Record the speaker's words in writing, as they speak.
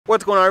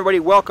What's going on, everybody?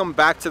 Welcome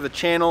back to the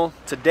channel.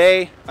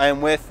 Today I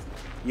am with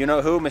you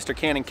know who, Mr.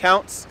 Cannon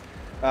Counts.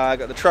 I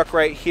got the truck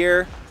right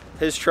here,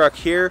 his truck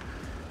here.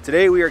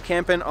 Today we are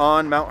camping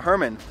on Mount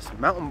Herman.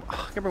 I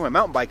can bring my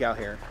mountain bike out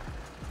here.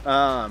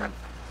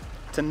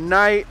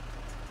 Tonight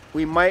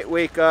we might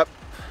wake up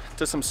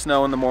to some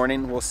snow in the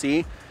morning. We'll see.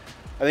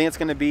 I think it's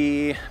going to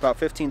be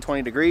about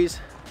 15-20 degrees.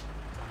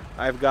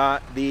 I've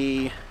got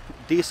the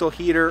diesel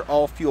heater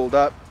all fueled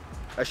up.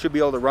 I should be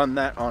able to run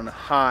that on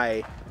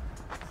high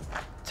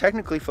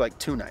technically for like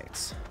 2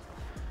 nights.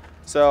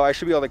 So I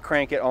should be able to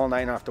crank it all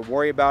night and not have to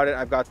worry about it.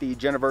 I've got the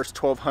Geniverse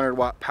 1200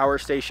 watt power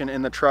station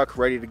in the truck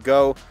ready to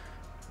go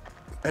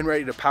and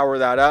ready to power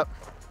that up.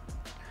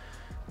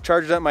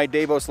 Charged up my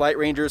Davos Light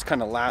Rangers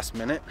kind of last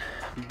minute,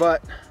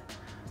 but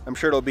I'm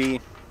sure it'll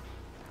be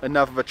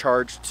enough of a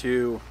charge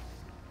to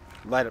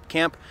light up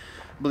camp.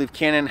 I believe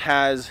Cannon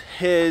has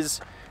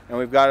his, and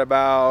we've got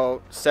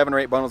about 7 or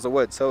 8 bundles of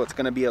wood, so it's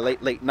going to be a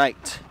late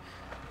night.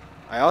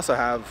 I also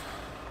have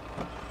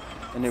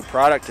a new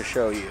product to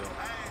show you.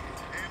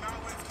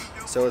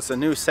 So it's a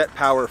new Set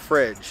Power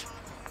fridge.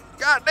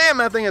 God damn,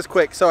 that thing is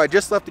quick. So I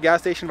just left the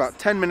gas station about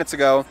 10 minutes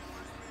ago.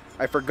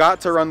 I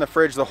forgot to run the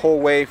fridge the whole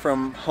way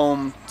from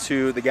home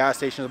to the gas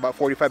station. It was about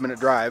a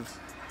 45-minute drive.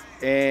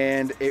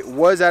 And it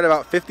was at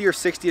about 50 or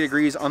 60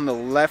 degrees on the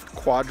left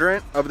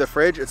quadrant of the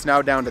fridge. It's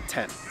now down to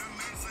 10.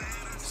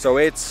 So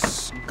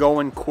it's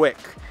going quick.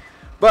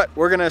 But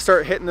we're gonna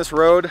start hitting this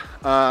road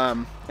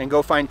and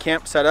go find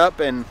camp set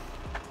up and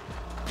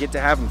get to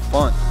having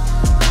fun.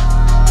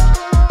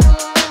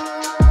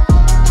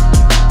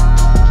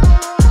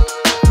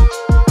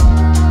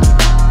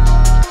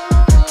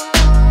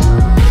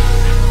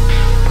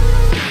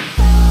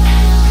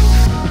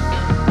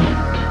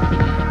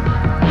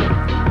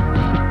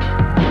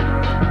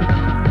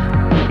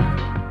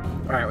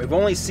 All right, we've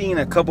only seen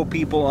a couple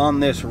people on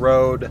this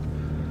road.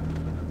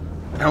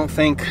 I don't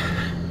think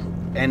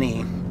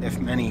any, if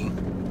many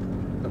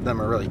of them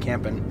are really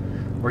camping.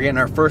 We're getting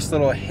our first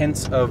little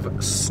hints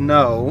of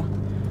snow.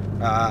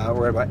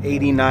 We're at about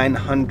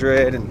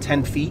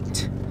 8,910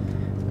 feet.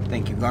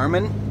 Thank you,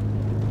 Garmin.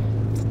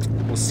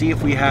 We'll see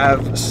if we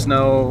have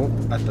snow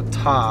at the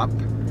top.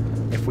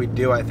 If we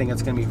do, I think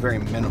it's going to be very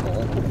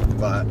minimal,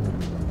 but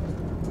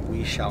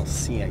we shall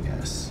see, I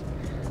guess.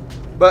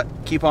 But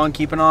keep on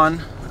keeping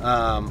on.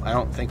 I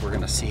don't think we're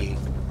going to see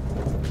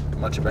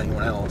much of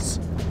anyone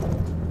else.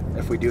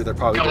 If we do, they're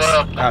probably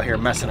just out here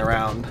messing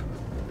around.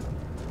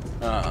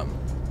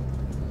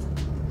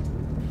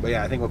 But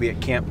yeah, I think we'll be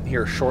at camp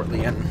here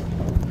shortly, and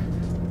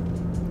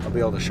I'll be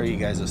able to show you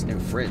guys this new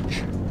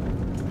fridge.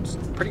 It's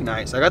pretty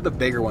nice. I got the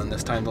bigger one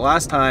this time. The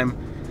last time,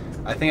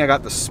 I think I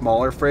got the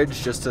smaller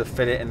fridge just to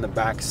fit it in the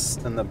back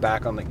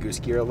on the goose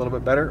gear a little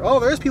bit better. Oh,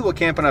 there's people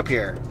camping up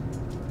here.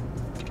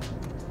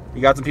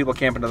 You got some people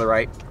camping to the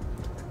right.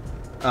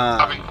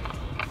 But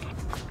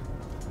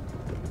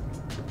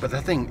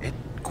that thing, it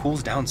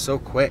cools down so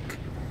quick.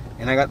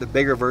 And I got the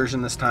bigger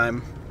version this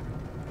time.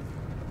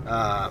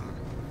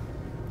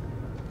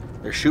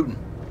 They're shooting.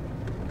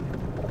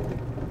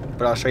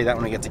 But I'll show you that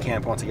when we get to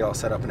camp once I get all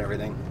set up and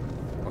everything.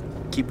 We'll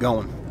keep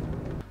going.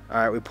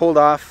 Alright, we pulled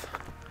off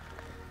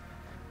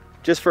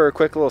just for a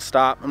quick little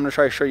stop. I'm going to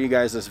try to show you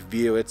guys this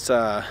view. It's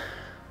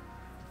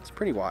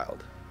pretty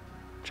wild.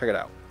 Check it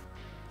out.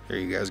 There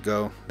you guys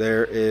go.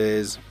 There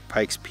is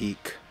Pikes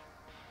Peak.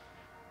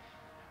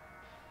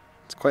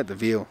 It's quite the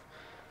view.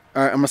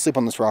 Alright, I'm going to sleep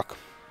on this rock.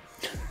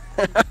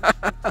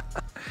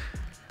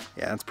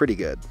 Yeah, it's pretty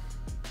good.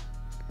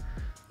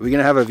 Are we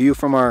gonna have a view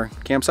from our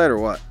campsite or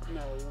what?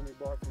 No, we want to be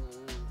blocked from the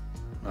wind.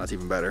 Oh, that's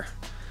even better.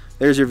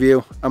 There's your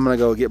view. I'm gonna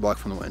go get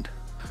blocked from the wind.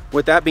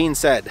 With that being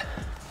said,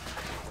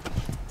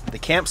 the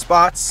camp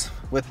spots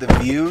with the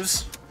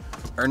views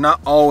are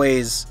not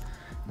always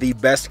the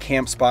best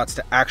camp spots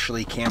to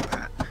actually camp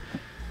at.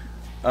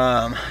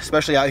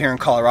 Especially out here in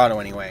Colorado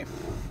anyway.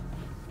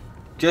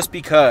 Just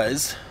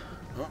because,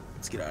 oh,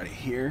 let's get out of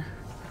here.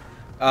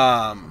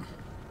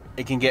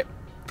 It can get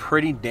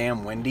pretty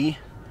damn windy.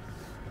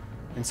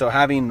 And so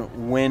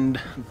having wind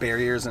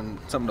barriers and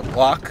something to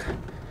block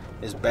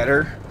is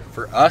better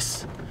for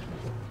us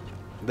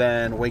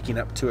than waking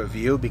up to a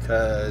view,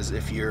 because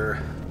if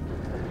you're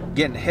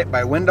getting hit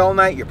by wind all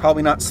night, you're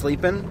probably not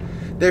sleeping.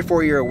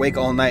 Therefore, you're awake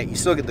all night. You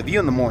still get the view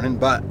in the morning,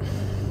 but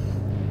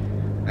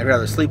I'd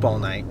rather sleep all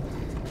night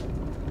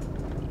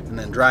and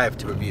then drive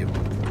to a view.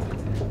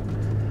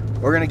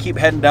 We're gonna keep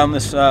heading down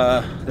this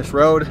this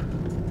road.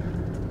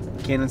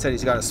 Cannon said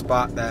he's got a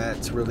spot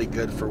that's really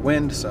good for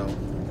wind, so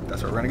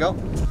that's where we're gonna go.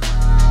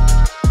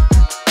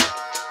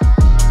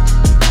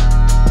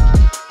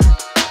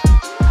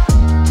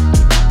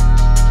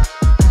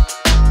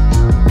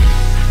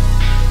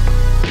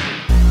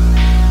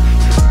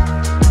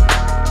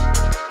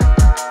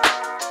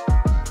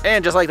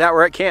 And just like that,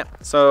 we're at camp.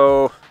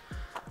 So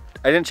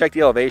I didn't check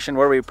the elevation.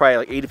 What are we, probably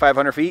like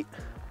 8,500 feet?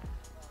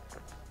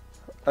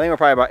 I think we're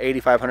probably about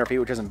 8,500 feet,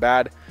 which isn't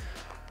bad.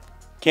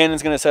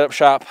 Cannon's gonna set up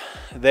shop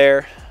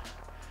there.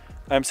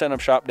 I'm setting up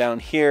shop down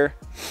here.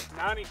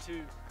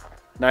 92.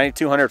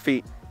 9,200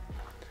 feet.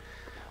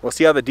 we'll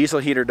see how the diesel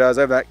heater does.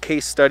 I have that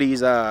Case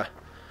Studies, kind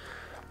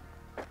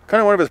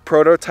of one of his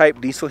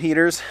prototype diesel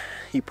heaters.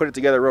 He put it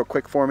together real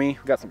quick for me.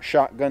 We've got some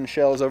shotgun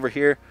shells over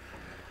here.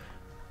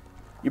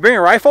 You bring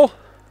a rifle?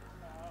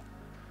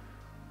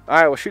 All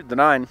right, we'll shoot the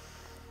 9.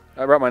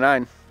 I brought my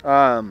 9.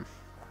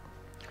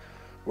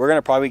 We're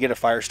gonna probably get a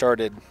fire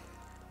started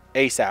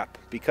ASAP,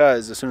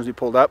 because as soon as we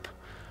pulled up,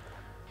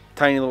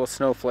 tiny little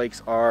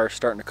snowflakes are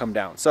starting to come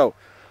down. So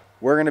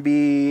we're gonna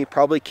be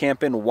probably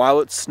camping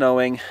while it's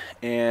snowing,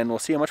 and we'll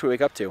see how much we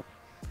wake up to.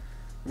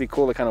 It'd be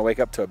cool to kind of wake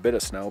up to a bit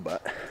of snow,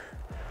 but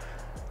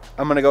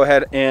I'm gonna go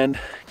ahead and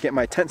get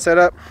my tent set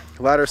up,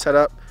 ladder set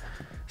up,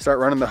 start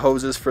running the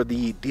hoses for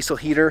the diesel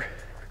heater,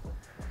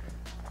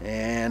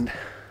 and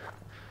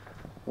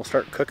we'll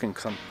start cooking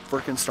because I'm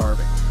freaking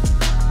starving.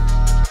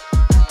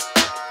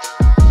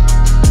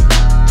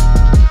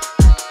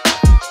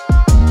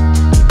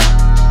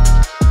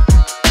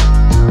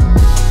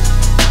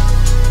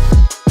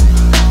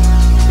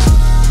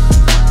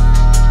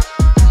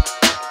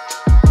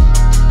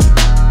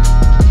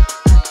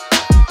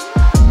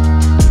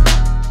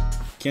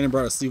 Cannon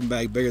brought a sleeping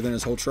bag bigger than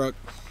his whole truck.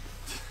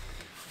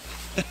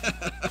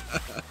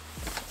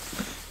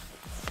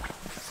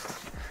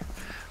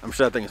 I'm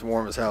sure that thing is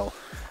warm as hell,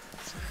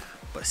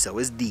 but so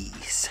is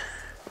these.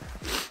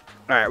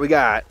 All right, we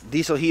got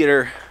diesel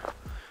heater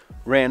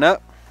ran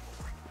up.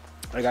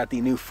 I got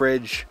the new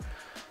fridge,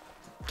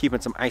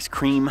 keeping some ice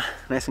cream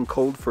nice and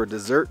cold for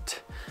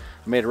dessert.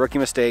 I made a rookie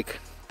mistake.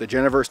 The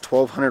Jennifer's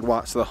 1200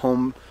 watts, so the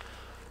Home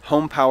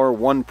Power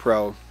 1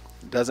 Pro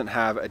doesn't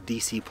have a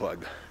DC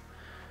plug.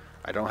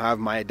 I don't have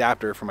my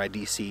adapter for my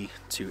DC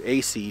to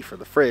AC for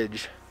the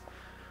fridge,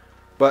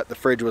 but the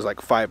fridge was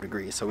like 5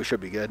 degrees, so we should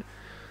be good.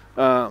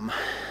 Got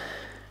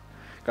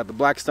the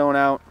Blackstone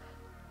out.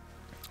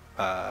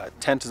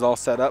 Tent is all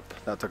set up.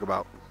 That took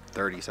about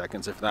 30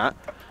 seconds, if that.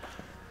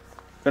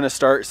 Gonna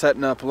start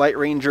setting up light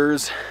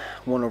rangers,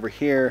 one over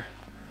here,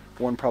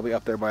 one probably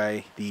up there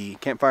by the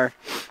campfire,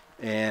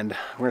 and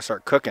we're gonna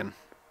start cooking.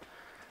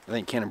 I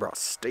think Cannon brought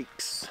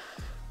steaks.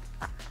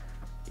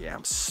 Yeah,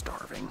 I'm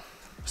starving.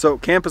 So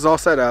camp is all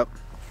set up.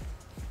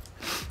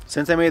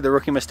 Since I made the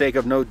rookie mistake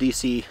of no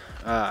DC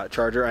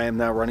charger, I am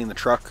now running the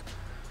truck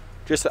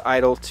just to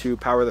idle to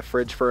power the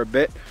fridge for a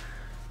bit.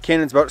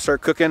 Cannon's about to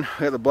start cooking.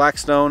 We got the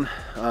Blackstone.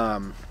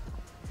 But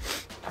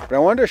I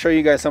wanted to show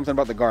you guys something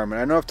about the Garmin.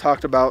 I know I've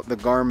talked about the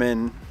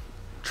Garmin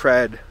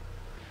Tread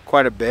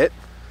quite a bit,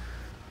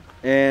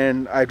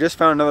 and I just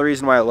found another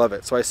reason why I love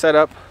it. So I set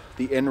up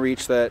the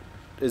inReach that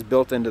is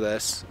built into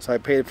this. So I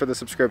paid for the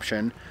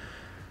subscription.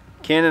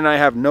 Cannon and I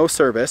have no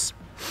service,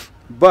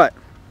 but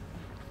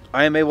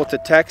I am able to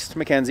text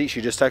Mackenzie. She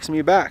just texted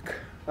me back.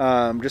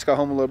 Just got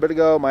home a little bit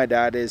ago. My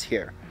dad is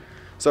here.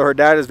 So her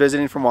dad is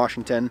visiting from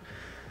Washington.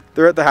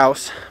 They're at the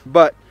house,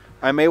 but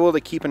I'm able to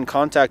keep in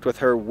contact with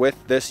her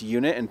with this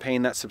unit and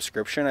paying that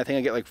subscription. I think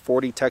I get like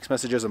 40 text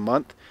messages a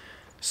month.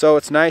 So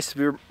it's nice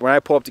when I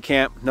pull up to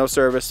camp, no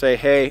service, say,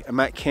 hey, I'm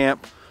at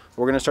camp.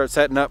 We're gonna start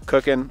setting up,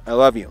 cooking. I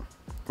love you,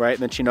 right?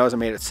 And then she knows I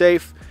made it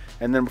safe.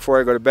 And then before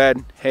I go to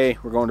bed, hey,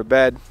 we're going to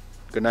bed.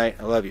 Good night,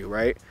 I love you,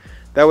 right?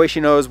 That way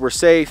she knows we're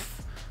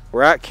safe,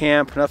 we're at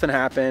camp, nothing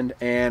happened,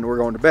 and we're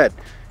going to bed.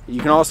 You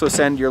can also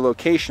send your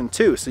location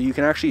too, so you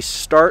can actually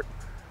start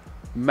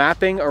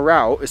mapping a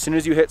route. As soon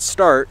as you hit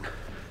start,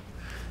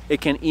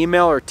 it can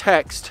email or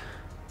text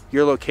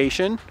your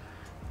location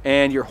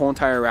and your whole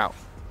entire route.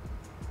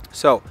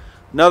 So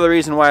another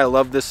reason why I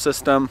love this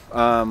system,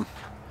 not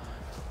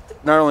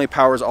only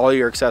powers all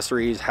your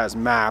accessories, has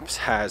maps,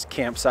 has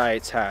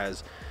campsites,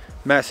 has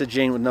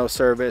messaging with no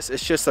service.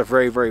 It's just a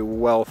very, very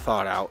well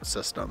thought out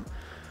system.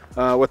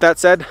 With that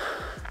said,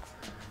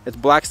 it's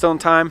Blackstone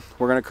time.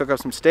 We're gonna cook up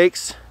some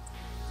steaks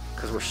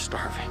because we're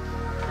starving.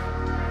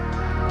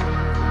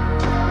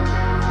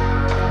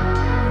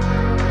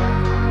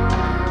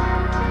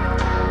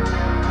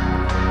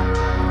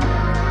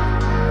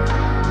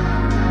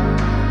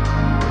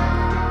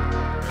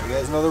 You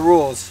guys know the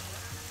rules.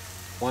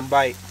 One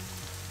bite.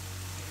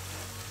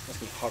 That's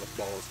gonna be hot as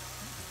balls.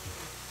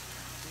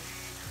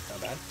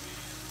 Not bad.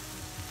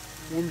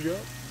 Warms you up.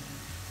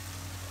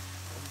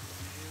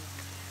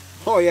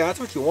 Oh yeah, that's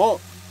what you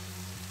want.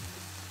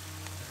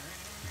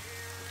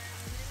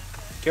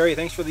 Carrie,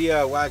 thanks for the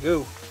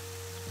Wagyu.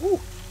 Woo.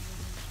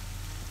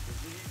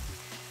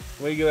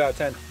 What do you give it out of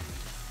 10?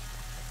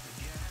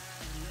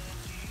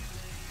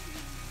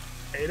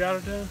 8 out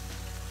of 10? I was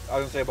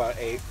gonna say about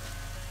 8.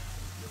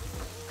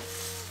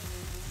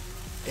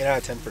 8 out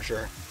of 10 for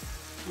sure.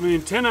 I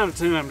mean, 10 out of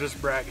 10, I'm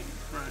just bragging,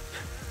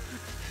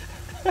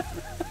 right?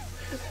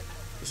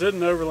 This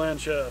isn't Overland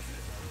Chef.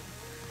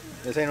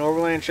 This ain't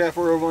Overland Chef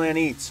or Overland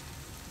Eats.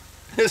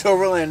 This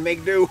Overland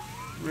make do.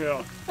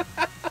 Yeah.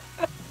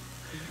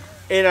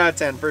 8 out of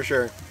 10 for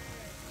sure.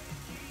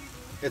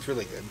 It's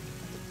really good.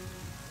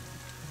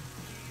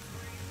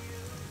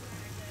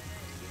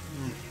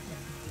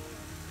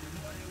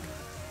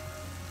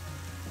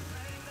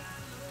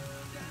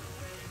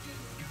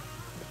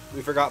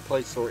 We forgot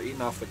plates, so we're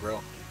eating off the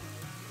grill.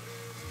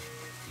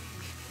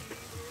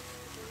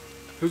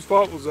 Whose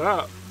fault was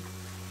that?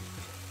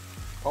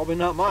 Probably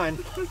not mine.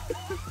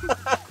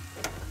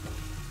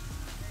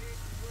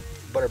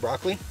 Butter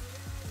broccoli?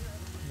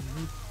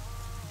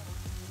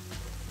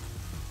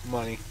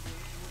 Money.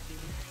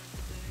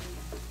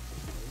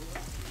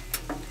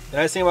 The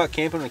nice thing about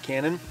camping with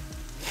Canon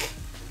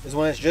is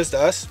when it's just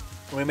us,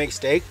 when we make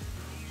steak,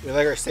 we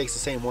like our steaks the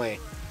same way.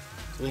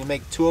 So we can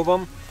make 2 of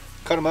them,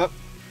 cut them up,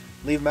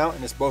 leave them out,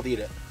 and just both eat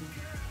it.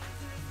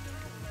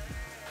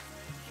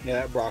 Yeah,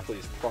 that broccoli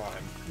is prime.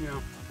 Yeah,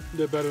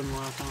 did better than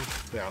last time.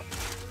 Yeah.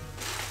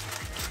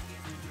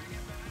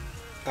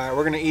 Alright,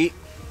 we're gonna eat,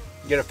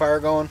 get a fire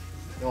going,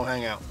 then we'll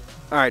hang out.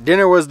 Alright,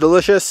 dinner was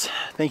delicious.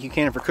 Thank you,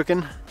 Canon, for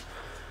cooking.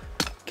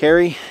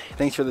 Carrie,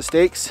 thanks for the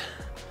steaks.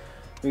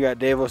 We got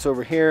Davos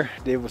over here,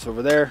 Davos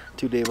over there,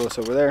 2 Davos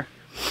over there.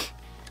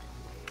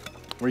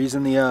 We're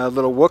using the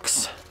little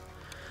wooks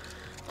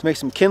to make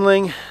some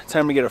kindling.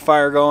 Time to get a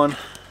fire going.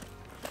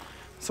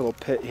 This little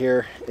pit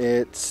here,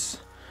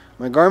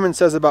 my Garmin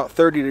says about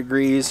 30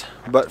 degrees,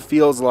 but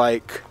feels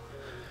like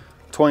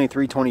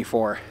 23,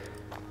 24.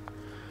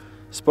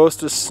 Supposed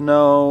to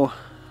snow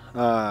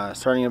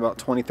starting in about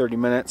 20-30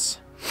 minutes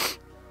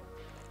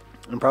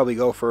and probably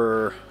go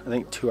for I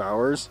think 2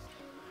 hours.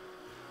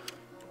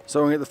 So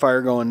we're gonna get the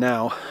fire going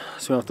now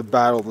so we don't have to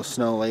battle the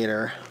snow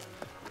later.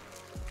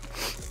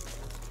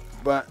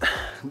 But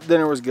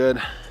dinner was good.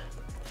 I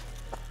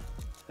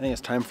think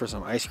it's time for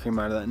some ice cream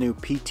out of that new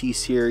PT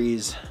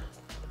series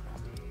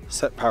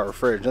set power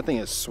fridge. That thing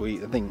is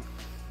sweet. That thing,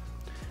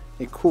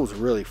 it cools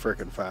really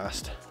freaking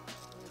fast.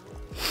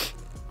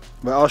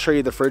 But I'll show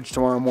you the fridge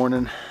tomorrow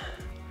morning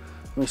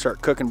when we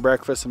start cooking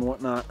breakfast and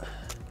whatnot.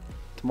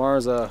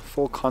 Tomorrow's a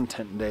full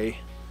content day.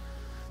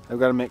 I've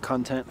got to make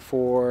content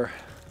for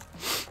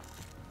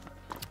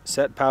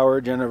set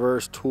power,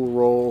 Geniverse, tool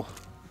roll,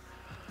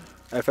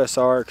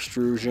 FSR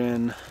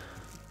extrusion,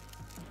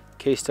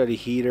 case study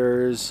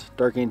heaters,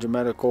 Dark Angel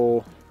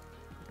Medical,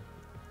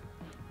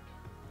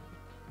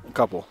 a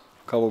couple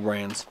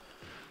brands.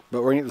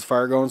 But we're gonna get this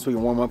fire going so we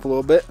can warm up a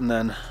little bit and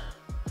then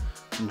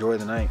enjoy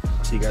the night.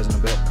 See you guys in a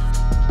bit.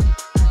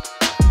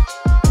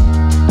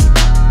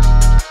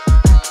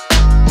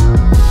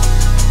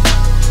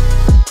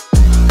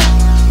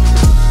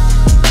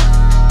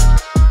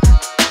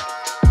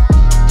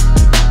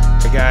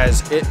 Hey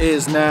guys, it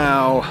is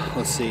now,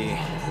 let's see,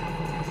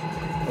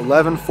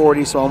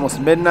 11:40, so almost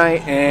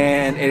midnight,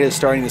 and it is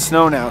starting to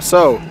snow now.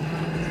 So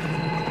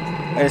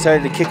I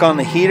decided to kick on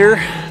the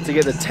heater to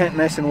get the tent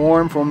nice and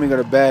warm for when we go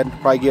to bed.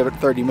 Probably give it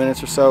 30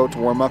 minutes or so to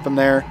warm up in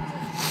there.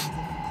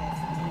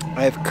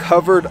 I've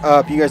covered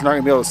up, you guys are not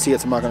going to be able to see it,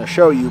 so I'm not going to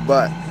show you,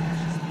 but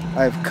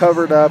I've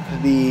covered up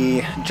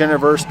the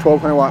Geniverse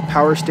 1200 watt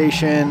power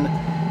station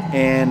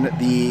and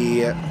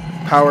the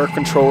power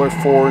controller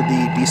for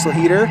the diesel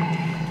heater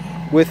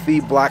with the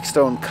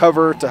Blackstone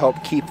cover to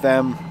help keep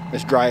them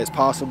as dry as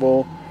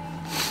possible.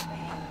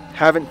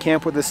 Haven't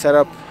camped with this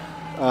setup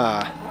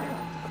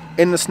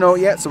in the snow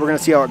yet, so we're going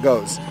to see how it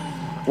goes.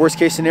 Worst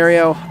case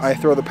scenario, I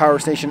throw the power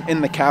station in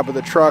the cab of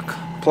the truck,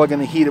 plug in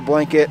the heated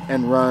blanket,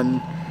 and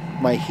run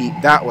my heat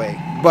that way.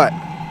 But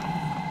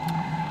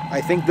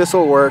I think this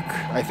will work.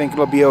 I think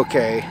it'll be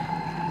okay.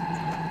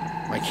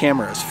 My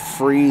camera is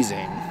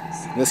freezing.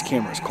 This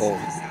camera is cold.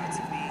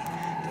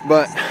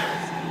 But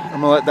I'm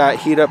going to let that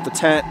heat up the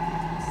tent.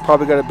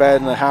 Probably go to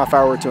bed in a half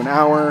hour to an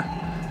hour.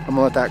 I'm going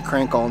to let that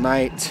crank all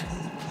night.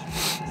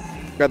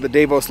 Got the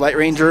Davos Light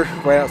Ranger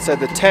right outside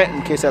the tent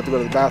in case I have to go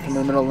to the bathroom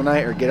in the middle of the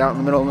night or get out in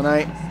the middle of the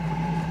night.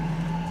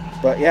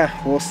 But yeah,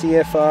 we'll see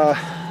if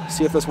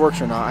this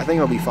works or not. I think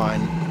it'll be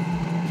fine.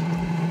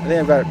 I think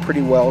I've got it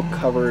pretty well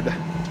covered.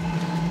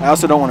 I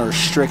also don't want to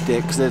restrict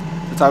it because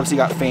it's obviously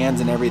got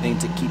fans and everything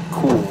to keep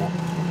cool.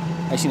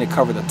 I just need to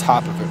cover the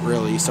top of it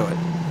really so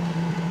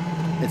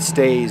it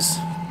stays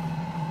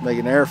like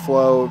an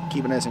airflow,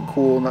 keep it nice and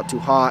cool, not too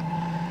hot.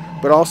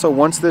 But also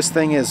once this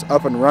thing is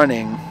up and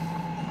running,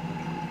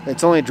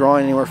 it's only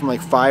drawing anywhere from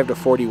like 5 to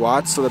 40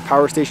 watts, so the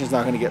power station is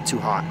not going to get too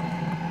hot.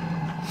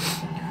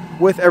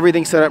 With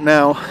everything set up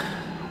now,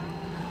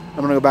 I'm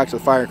going to go back to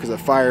the fire because the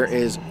fire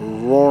is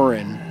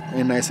roaring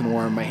and nice and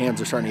warm. My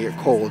hands are starting to get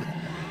cold.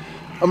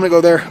 I'm going to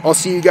go there. I'll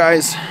see you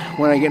guys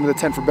when I get into the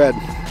tent for bed.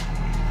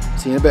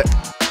 See you in a bit.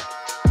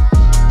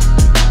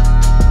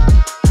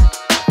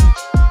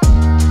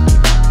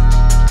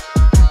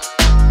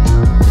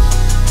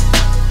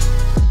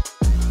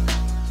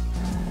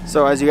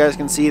 So as you guys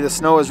can see, the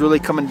snow is really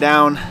coming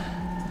down.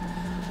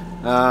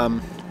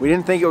 We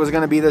didn't think it was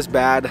going to be this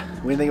bad.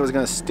 We didn't think it was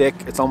going to stick.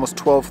 It's almost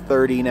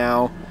 12:30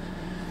 now.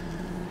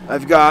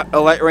 I've got a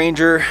Light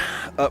Ranger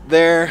up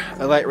there,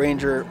 a Light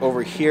Ranger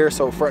over here,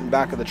 so front and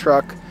back of the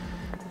truck.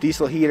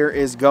 Diesel heater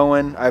is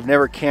going. I've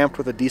never camped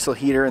with a diesel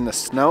heater in the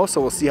snow,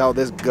 so we'll see how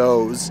this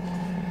goes.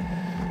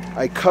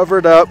 I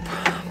covered up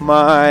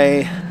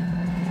my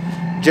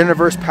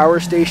Geniverse power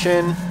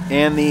station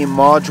and the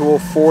module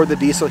for the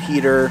diesel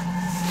heater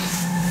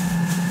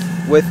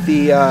with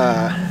the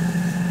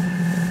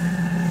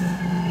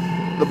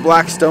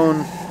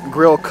Blackstone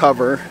grill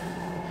cover.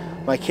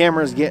 My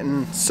camera is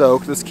getting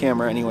soaked. This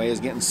camera anyway is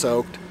getting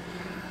soaked.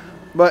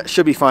 but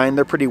should be fine.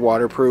 They're pretty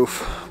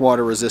waterproof,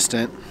 water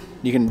resistant.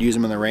 You can use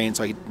them in the rain,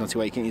 so I don't see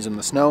why you can't use them in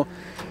the snow.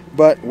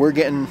 But we're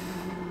getting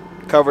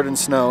covered in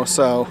snow,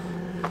 so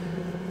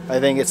I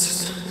think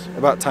it's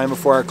about time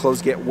before our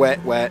clothes get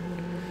wet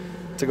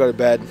to go to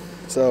bed.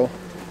 So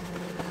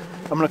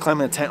I'm gonna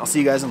climb in the tent. I'll see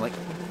you guys in like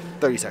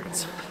 30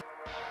 seconds.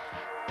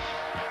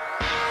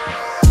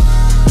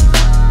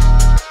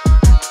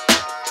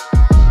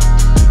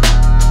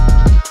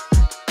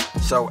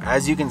 So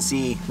as you can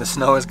see, the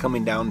snow is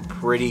coming down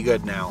pretty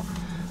good now.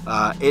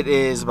 It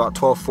is about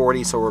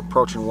 12:40, so we're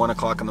approaching 1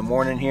 o'clock in the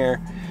morning here.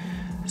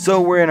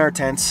 So we're in our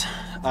tents.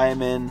 I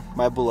am in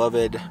my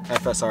beloved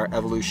FSR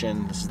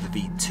Evolution. This is the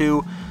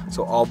V2,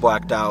 so all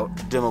blacked out,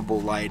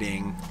 dimmable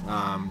lighting.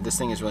 This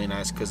thing is really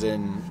nice because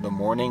in the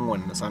morning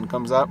when the sun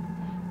comes up,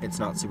 it's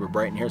not super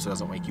bright in here, so it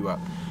doesn't wake you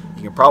up.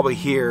 You can probably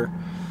hear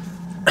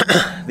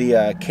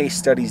the Case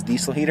Studies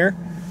diesel heater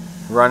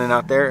running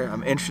out there.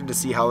 I'm interested to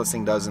see how this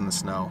thing does in the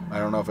snow. I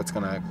don't know if it's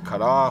gonna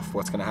cut off,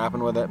 what's gonna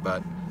happen with it,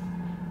 but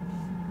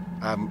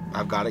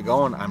I've got it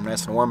going. I'm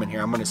nice and warm in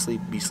here. I'm gonna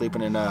be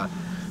sleeping in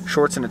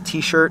shorts and a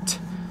t-shirt.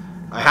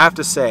 I have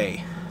to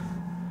say,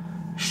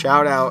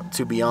 shout out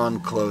to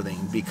Beyond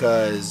Clothing,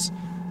 because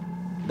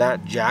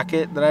that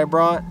jacket that I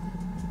brought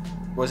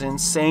was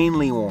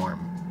insanely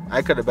warm.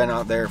 I could have been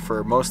out there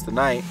for most of the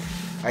night.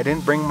 I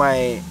didn't bring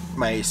my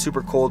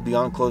super cold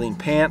Beyond Clothing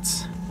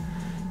pants.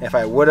 If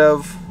I would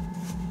have,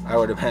 I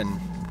would have been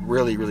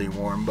really, really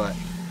warm. But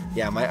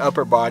yeah, my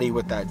upper body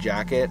with that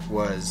jacket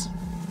was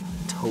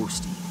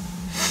toasty.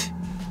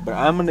 But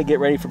I'm gonna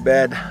get ready for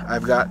bed.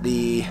 I've got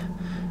the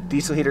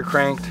diesel heater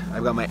cranked.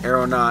 I've got my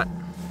aeronaut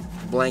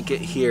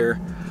blanket here.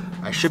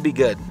 I should be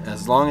good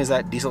as long as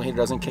that diesel heater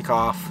doesn't kick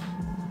off.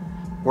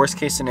 Worst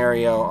case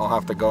scenario, I'll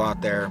have to go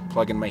out there,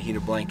 plug in my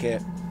heated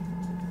blanket,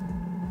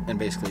 and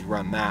basically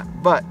run that.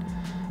 But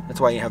that's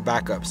why you have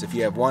backups. If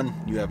you have one,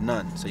 you have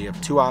none. So you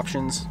have two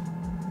options,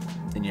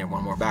 then you have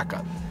one more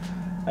backup.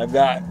 I've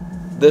got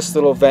this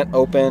little vent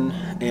open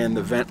and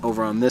the vent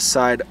over on this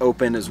side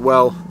open as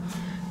well,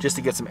 just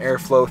to get some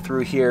airflow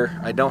through here.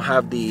 I don't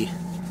have the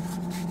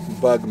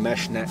bug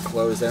mesh net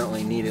closed. I don't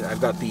really need it.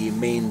 I've got the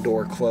main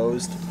door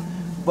closed.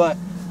 But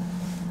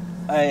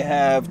I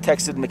have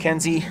texted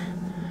Mackenzie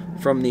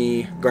from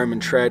the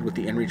Garmin Tread with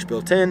the inReach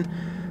built in.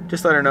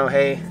 Just let her know,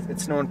 hey,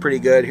 it's snowing pretty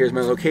good. Here's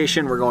my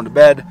location. We're going to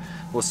bed.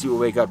 We'll see what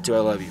we wake up to. I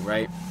love you,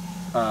 right?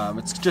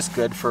 It's just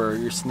good for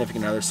your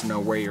significant others to know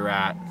where you're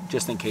at,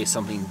 just in case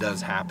something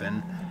does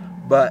happen.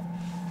 But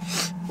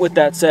with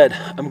that said,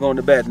 I'm going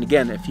to bed. And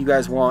again, if you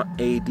guys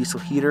want a diesel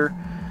heater,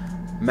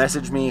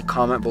 message me,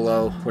 comment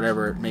below,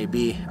 whatever it may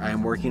be. I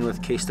am working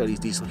with Case Studies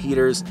diesel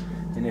heaters.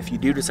 And if you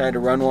do decide to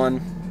run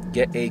one,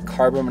 get a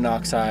carbon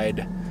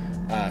monoxide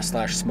 /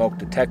 smoke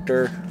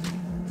detector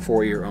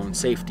for your own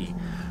safety.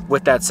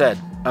 With that said,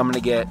 I'm gonna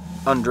get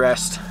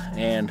undressed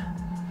and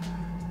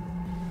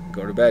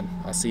go to bed.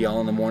 I'll see y'all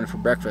in the morning for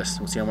breakfast.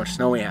 We'll see how much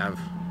snow we have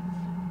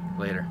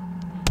later.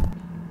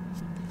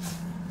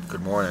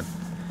 Good morning.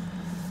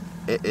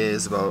 It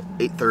is about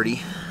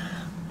 8:30.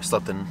 I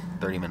slept in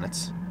 30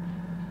 minutes.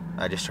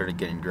 I just started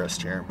getting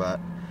dressed here, but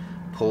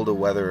pulled a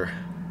weather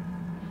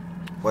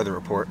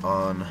report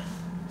on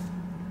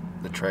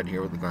the Tread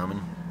here with the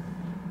Garmin.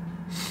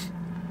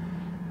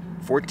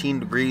 14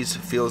 degrees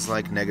feels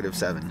like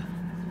 -7.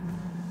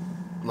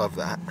 Love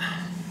that.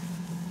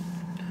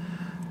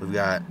 We've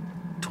got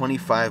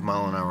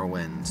 25-mile-an-hour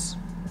winds.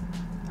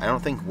 I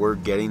don't think we're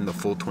getting the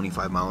full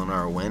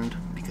 25-mile-an-hour wind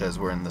because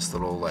we're in this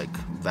little like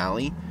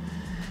valley.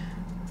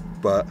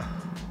 But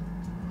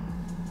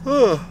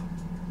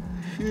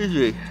excuse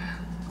me.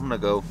 I'm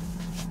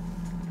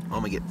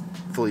gonna get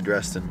fully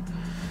dressed and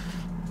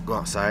go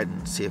outside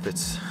and see how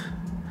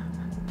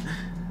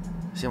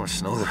much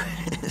snow there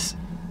is.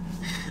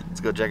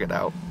 Let's go check it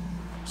out.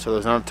 So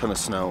there's not a ton of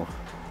snow,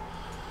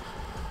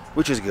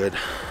 which is good.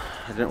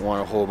 I didn't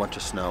want a whole bunch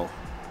of snow,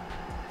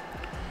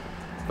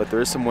 but there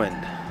is some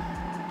wind.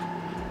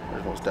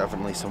 There's most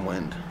definitely some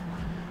wind,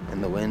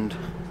 and the wind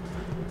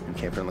and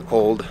camping in the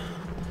cold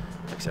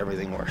makes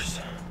everything worse.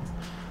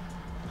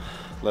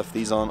 Left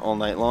these on all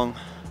night long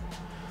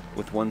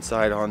with one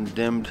side on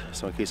dimmed,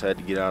 so in case I had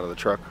to get out of the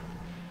truck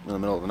in the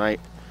middle of the night,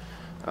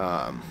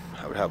 I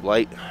would have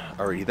light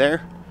already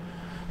there.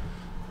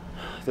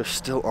 They're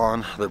still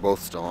on. They're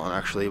both still on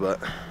actually,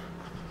 but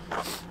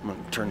I'm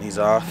gonna turn these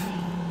off.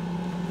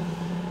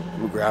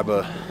 We'll grab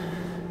a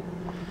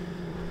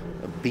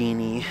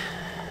beanie.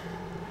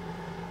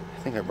 I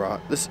think I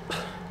brought this.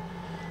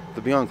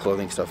 The Beyond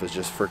Clothing stuff is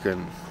just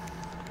freaking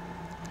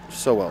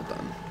so well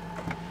done.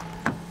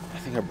 I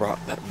think I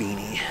brought that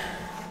beanie.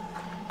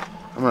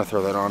 I'm gonna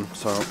throw that on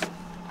so I don't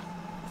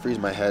freeze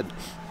my head.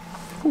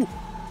 Whew.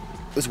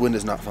 This wind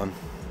is not fun.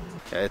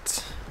 Yeah,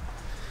 it's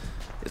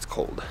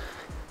cold,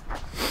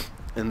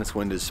 and this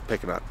wind is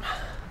picking up.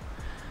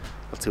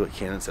 Let's see what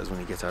Cannon says when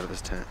he gets out of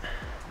his tent.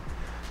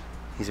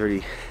 He's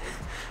already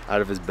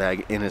out of his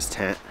bag in his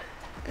tent,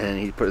 and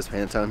he put his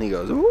pants on and he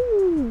goes,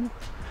 ooh.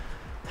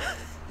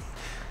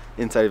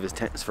 Inside of his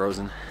tent is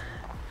frozen.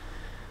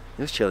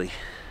 It was chilly.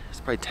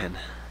 It's probably 10.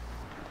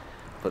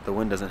 but the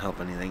wind doesn't help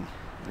anything.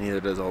 Neither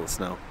does all the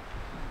snow.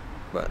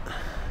 But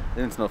it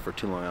didn't snow for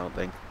too long, I don't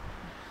think.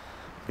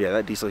 But yeah,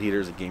 that diesel heater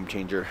is a game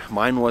changer.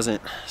 Mine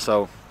wasn't,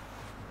 so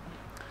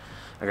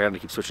I gotta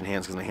keep switching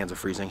hands because my hands are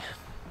freezing.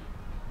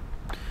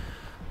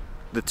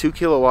 The 2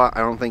 kilowatt I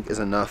don't think is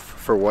enough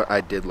for what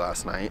I did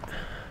last night,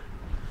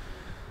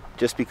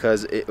 just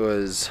because it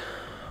was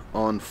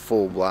on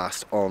full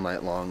blast all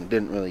night long.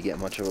 Didn't really get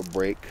much of a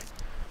break,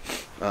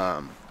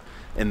 and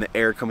the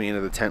air coming into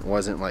the tent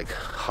wasn't like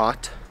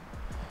hot.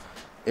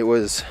 It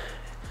wasn't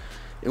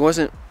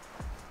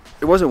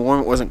warm,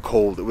 it wasn't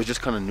cold, it was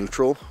just kind of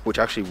neutral, which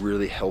actually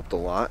really helped a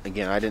lot.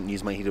 Again, I didn't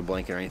use my heated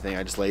blanket or anything,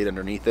 I just laid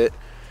underneath it.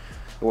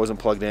 It wasn't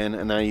plugged in,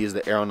 and then I used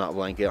the aeronaut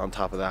blanket on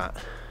top of that,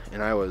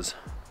 and I was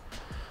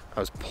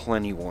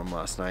plenty warm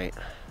last night.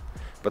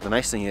 But the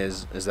nice thing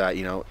is that,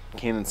 you know,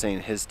 Cannon's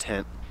saying his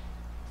tent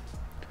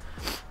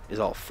is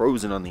all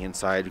frozen on the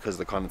inside because of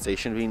the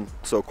condensation being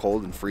so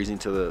cold and freezing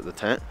to the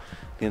tent.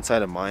 The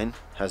inside of mine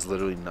has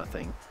literally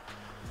nothing.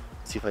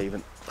 Let's see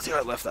if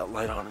I left that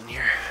light on in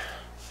here.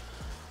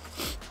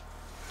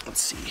 Let's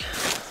see.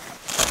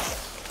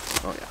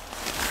 Oh yeah.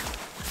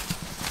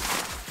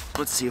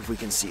 Let's see if we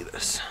can see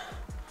this.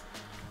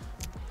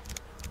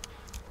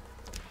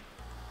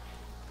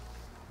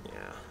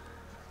 Yeah.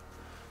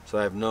 So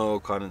I have no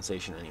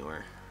condensation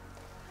anywhere.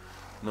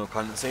 No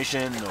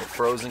condensation, no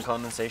frozen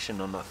condensation,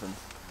 no nothing.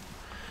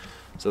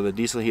 So the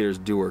diesel heaters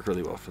do work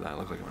really well for that. I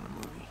look like I'm in a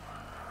movie.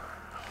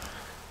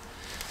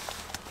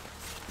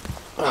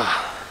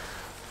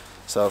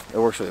 So it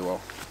works really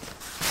well.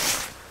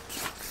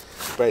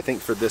 But I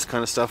think for this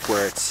kind of stuff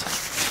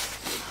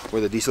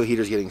where the diesel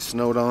heater is getting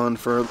snowed on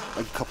for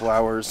a couple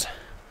hours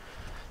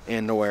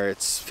and where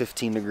it's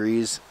 15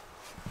 degrees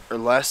or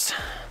less,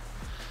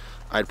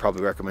 I'd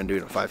probably recommend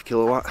doing a 5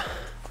 kilowatt.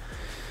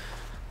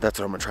 That's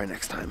what I'm gonna try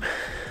next time.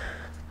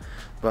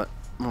 But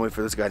I'm gonna wait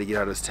for this guy to get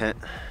out of his tent.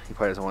 He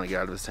probably doesn't want to get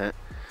out of his tent,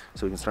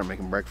 so we can start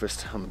making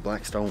breakfast on the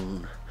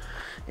Blackstone.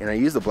 And I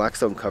use the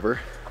Blackstone cover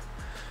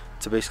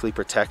to basically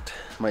protect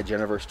my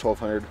Jennifer's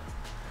 1200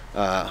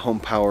 Home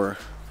Power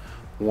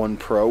 1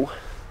 Pro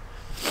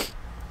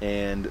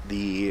and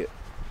the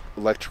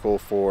electrical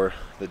for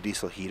the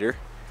diesel heater,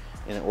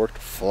 and it worked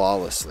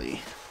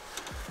flawlessly.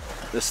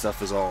 This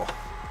stuff is all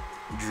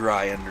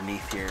dry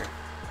underneath here,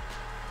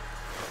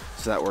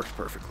 so that worked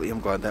perfectly.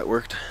 I'm glad that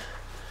worked.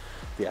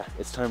 But yeah,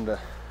 it's time to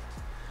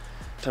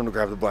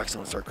grab the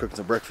Blackstone and start cooking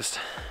some breakfast.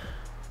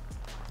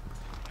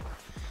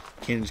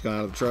 Cannon just got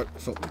out of the truck,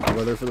 felt the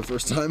weather for the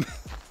first time.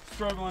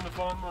 Struggling to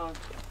find my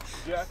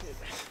jacket.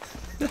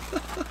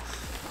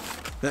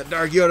 That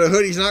dark Yoda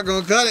hoodie's not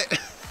gonna cut it.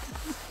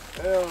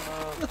 Hell no.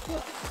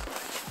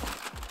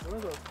 Where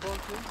the fuck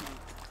is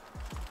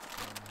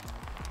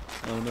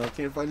he? Oh no, I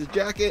can't find his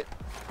jacket.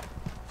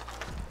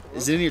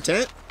 Is it in your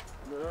tent?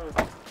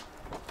 No.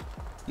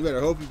 You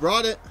better hope you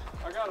brought it.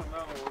 I got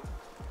another one.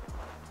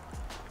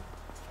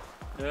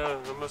 Yeah,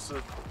 I must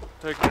have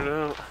taken it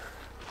out.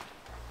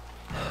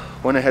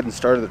 Went ahead and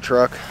started the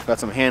truck. Got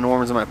some hand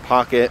warmers in my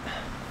pocket.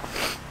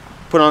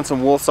 Put on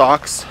some wool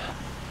socks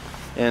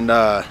and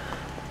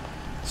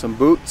some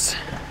boots.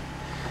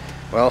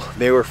 Well,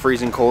 they were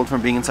freezing cold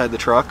from being inside the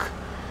truck.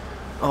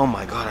 Oh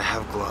my god, I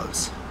have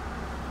gloves.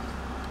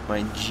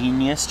 My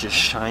genius just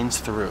shines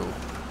through.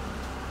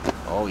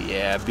 Oh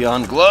yeah,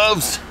 beyond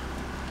gloves.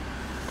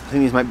 I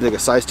think these might be like a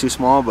size too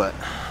small, but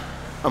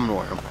I'm gonna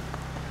wear them.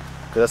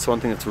 Because that's the one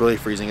thing that's really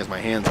freezing is my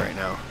hands right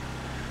now.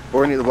 But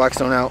we're gonna get the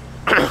Blackstone out.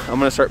 I'm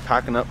gonna start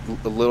packing up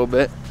a little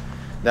bit.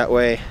 That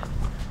way,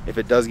 if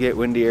it does get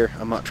windier,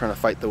 I'm not trying to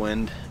fight the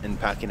wind and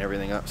packing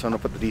everything up. So I'm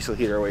gonna put the diesel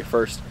heater away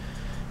first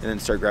and then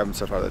start grabbing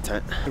stuff out of the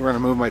tent. We're gonna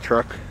move my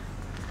truck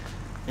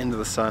into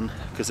the sun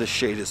because this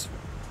shade is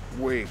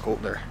way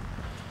colder.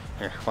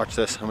 Here, watch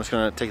this. I'm just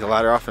gonna take the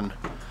ladder off and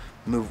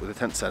move with the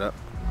tent set up.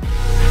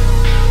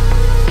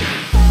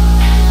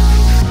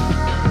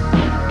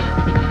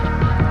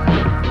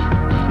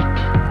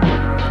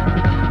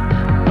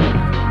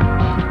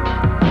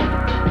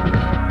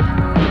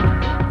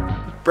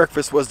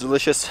 Breakfast was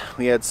delicious.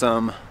 We had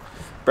some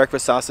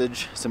breakfast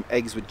sausage, some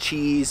eggs with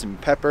cheese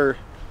and pepper,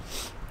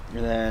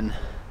 and then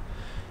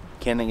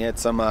Cannon get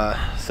some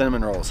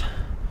cinnamon rolls.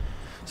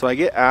 So I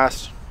get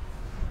asked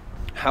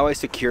how I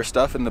secure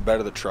stuff in the bed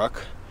of the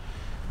truck.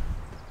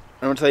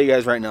 I'm gonna tell you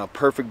guys right now,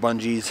 perfect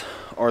bungees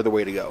are the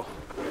way to go.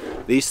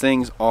 These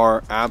things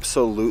are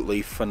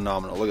absolutely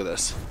phenomenal. Look at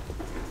this.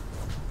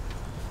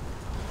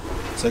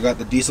 So I got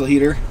the diesel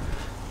heater,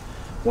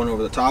 one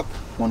over the top,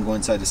 one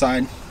going side to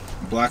side.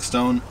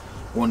 Blackstone,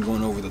 one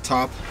going over the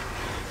top,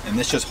 and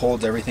this just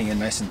holds everything in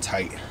nice and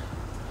tight.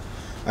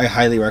 I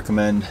highly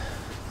recommend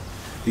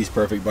these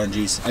perfect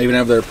bungees. I even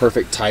have their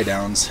perfect tie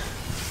downs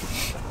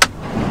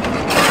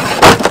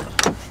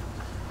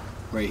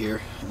right here,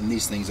 and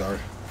these things are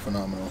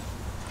phenomenal.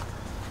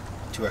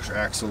 2 extra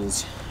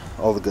axles,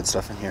 all the good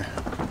stuff in here.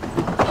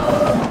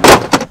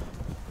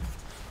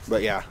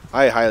 But yeah,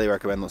 I highly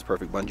recommend those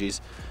perfect bungees.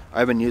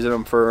 I've been using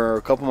them for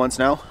a couple months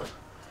now,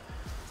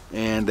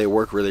 and they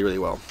work really, really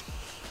well.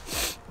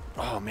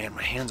 Oh man,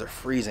 my hands are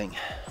freezing.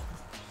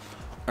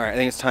 All right, I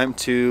think it's time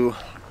to,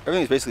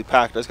 everything's basically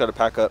packed. I just got to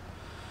pack up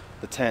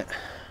the tent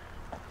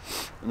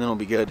and then it'll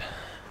be good.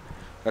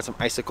 Got some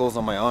icicles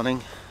on my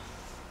awning.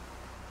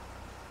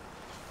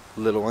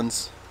 Little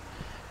ones.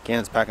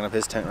 Cannon's packing up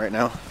his tent right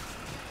now.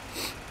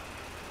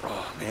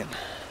 Oh man.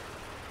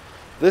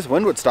 If this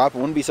wind would stop, it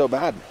wouldn't be so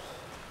bad.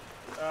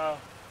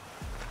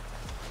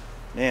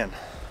 Man.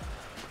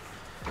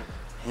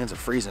 Hands are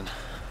freezing.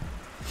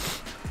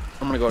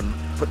 I'm gonna go ahead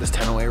and put this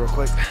tent away real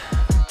quick.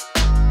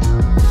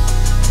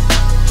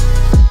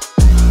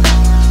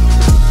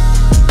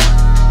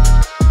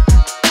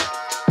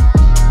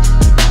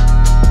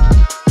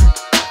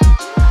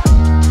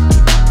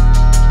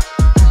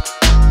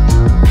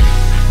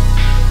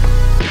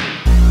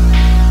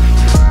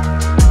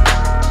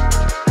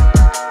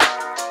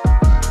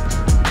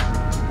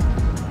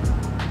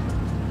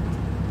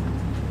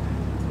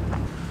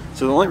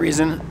 So the only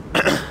reason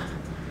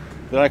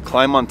that I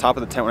climb on top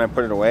of the tent when I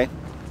put it away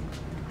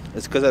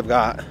is because I've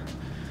got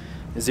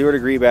a 0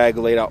 degree bag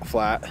laid out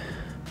flat,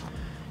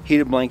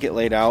 heated blanket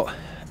laid out,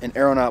 an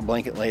aeronaut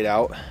blanket laid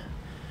out,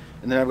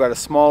 and then I've got a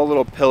small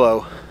little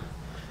pillow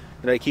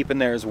that I keep in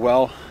there, as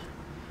well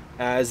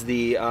as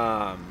the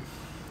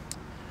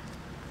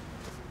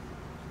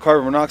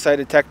carbon monoxide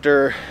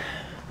detector.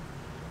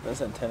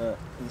 That's antenna.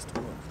 There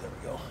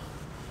we go.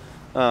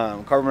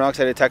 Carbon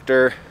monoxide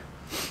detector.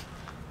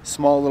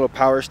 Small little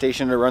power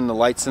station to run the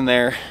lights in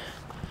there,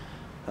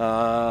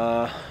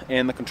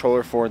 and the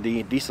controller for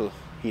the diesel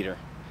heater.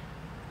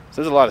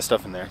 So there's a lot of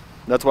stuff in there.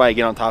 That's why I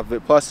get on top of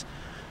it. Plus,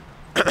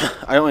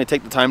 I don't really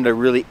take the time to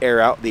really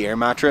air out the air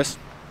mattress.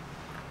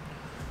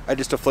 I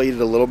just deflate it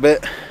a little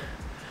bit, and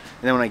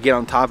then when I get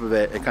on top of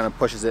it, it kind of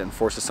pushes it and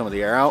forces some of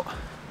the air out.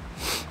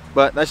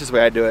 But that's just the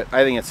way I do it.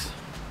 I think it's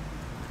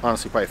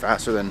honestly probably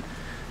faster than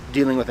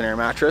dealing with an air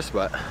mattress,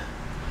 but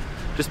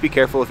just be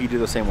careful if you do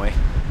the same way.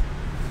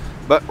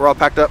 But we're all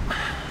packed up.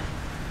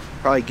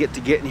 Probably get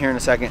in here in a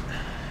second.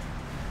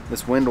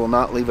 This wind will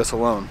not leave us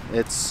alone.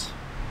 It's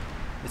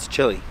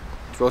chilly.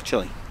 It's real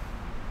chilly.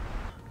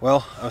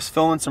 Well, I was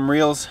filming some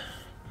reels,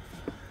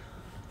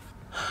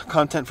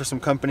 content for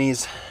some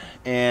companies,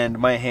 and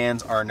my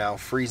hands are now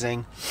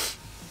freezing.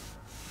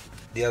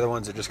 The other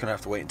ones are just gonna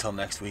have to wait until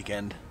next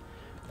weekend.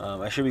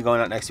 I should be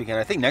going out next weekend.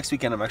 I think next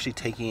weekend I'm actually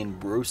taking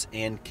Bruce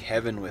and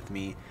Kevin with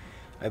me.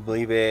 I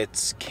believe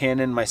it's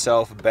Cannon,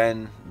 myself,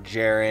 Ben,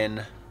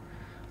 Jaron,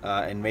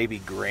 and maybe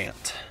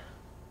Grant.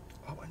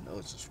 Oh, my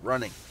nose is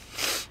running.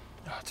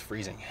 Oh, it's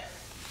freezing.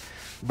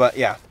 But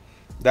yeah,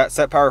 that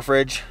Set Power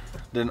fridge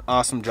did an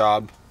awesome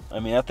job. I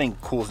mean, that thing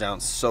cools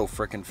down so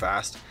freaking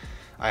fast.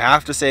 I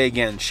have to say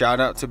again, shout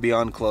out to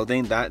Beyond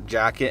Clothing. That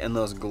jacket and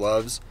those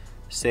gloves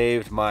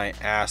saved my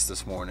ass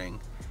this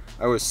morning.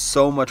 I was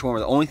so much warmer.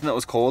 The only thing that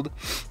was cold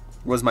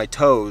was my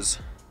toes,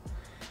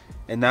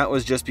 and that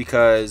was just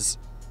because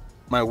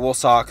my wool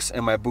socks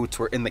and my boots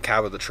were in the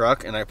cab of the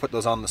truck, and I put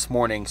those on this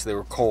morning so they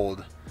were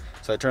cold.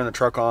 So I turned the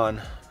truck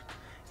on,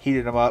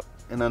 heated them up,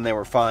 and then they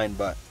were fine.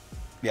 But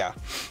yeah,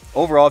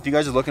 overall, if you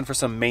guys are looking for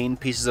some main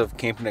pieces of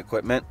camping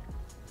equipment,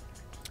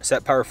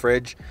 Set Power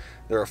fridge,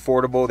 they're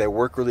affordable, they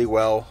work really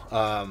well.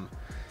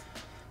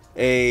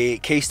 A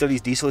Case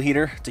Studies diesel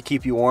heater to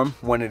keep you warm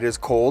when it is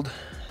cold.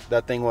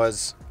 That thing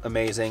was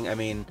amazing. I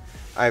mean,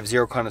 I have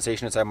zero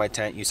condensation inside my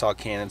tent. You saw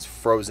Cannon's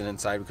frozen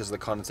inside because of the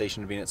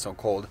condensation being so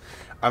cold.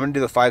 I'm gonna do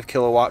the 5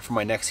 kilowatt for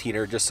my next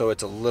heater, just so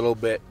it's a little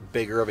bit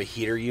bigger of a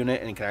heater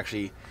unit and can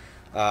actually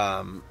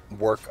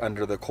work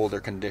under the colder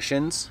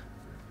conditions.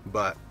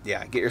 But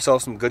yeah, get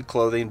yourself some good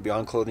clothing.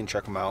 Beyond Clothing,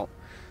 check them out.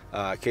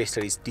 Case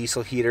Studies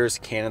diesel heaters.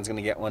 Cannon's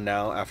gonna get one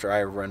now after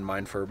I run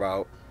mine for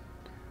about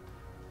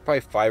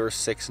probably 5 or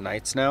 6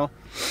 nights now.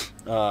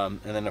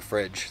 And then a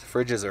fridge. The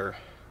fridges are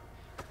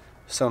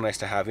so nice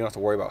to have. You don't have to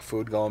worry about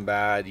food going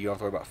bad. You don't have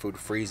to worry about food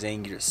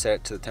freezing. You just set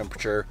it to the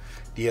temperature.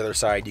 The other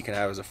side you can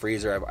have as a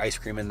freezer. I have ice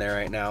cream in there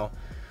right now.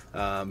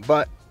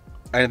 But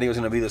I didn't think it was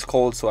going to be this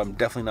cold, so I'm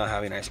definitely not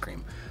having ice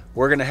cream.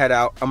 We're going to head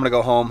out. I'm going to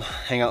go home,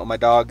 hang out with my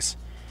dogs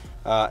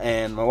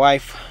and my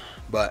wife.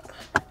 But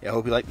yeah, I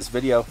hope you liked this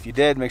video. If you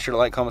did, make sure to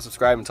like, comment,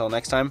 subscribe. Until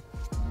next time,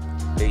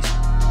 peace.